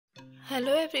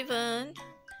Hello everyone,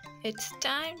 it's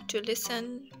time to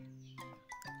listen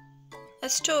a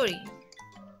story.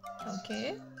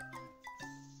 Okay,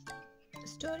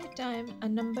 story time, a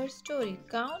number story.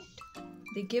 Count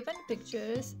the given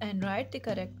pictures and write the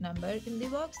correct number in the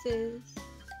boxes.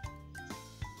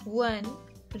 1.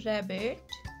 Rabbit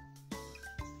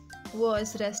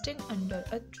was resting under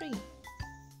a tree.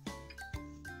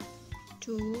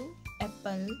 2.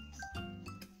 Apples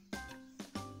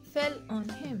fell on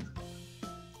him.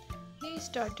 He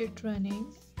started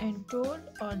running and told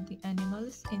all the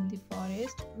animals in the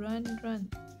forest, "Run, run,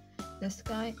 the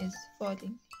sky is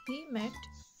falling." He met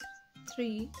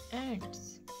 3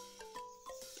 ants.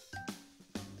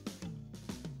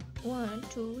 1,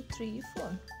 2, 3,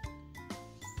 4.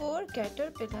 4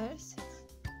 caterpillars.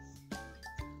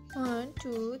 1,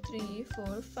 2, 3,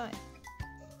 4, 5.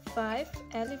 5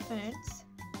 elephants.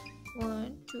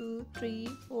 1, 2, 3,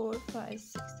 4, 5,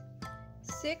 6.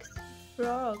 6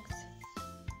 frogs.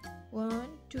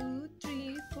 1, 2,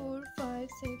 3, 4, 5,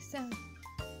 6, 7.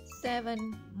 7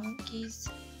 monkeys.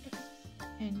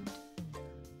 And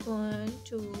 1,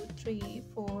 2, 3,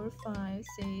 4, 5,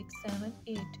 6, 7,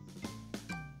 8.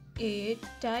 8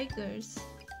 tigers.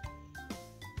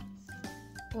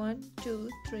 1, 2,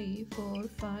 3, 4,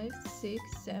 5,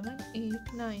 6, 7,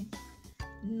 8, 9.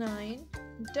 9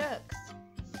 ducks.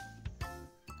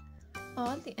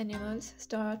 All the animals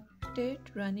started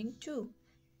running too.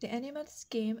 The animals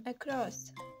came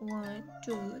across. 1,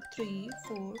 2, 3,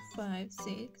 4, 5,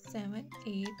 6, 7,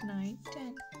 8, 9,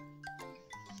 10.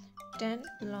 10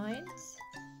 lions.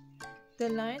 The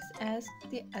lions asked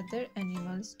the other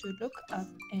animals to look up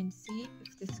and see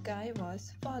if the sky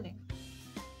was falling.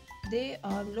 They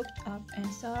all looked up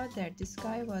and saw that the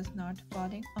sky was not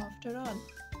falling after all.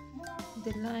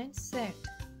 The lions said,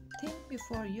 "Think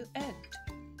before you act."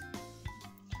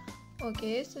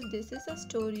 Okay, so this is a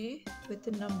story with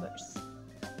the numbers.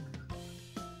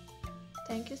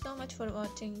 Thank you so much for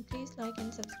watching. Please like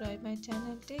and subscribe my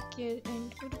channel. Take care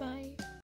and goodbye.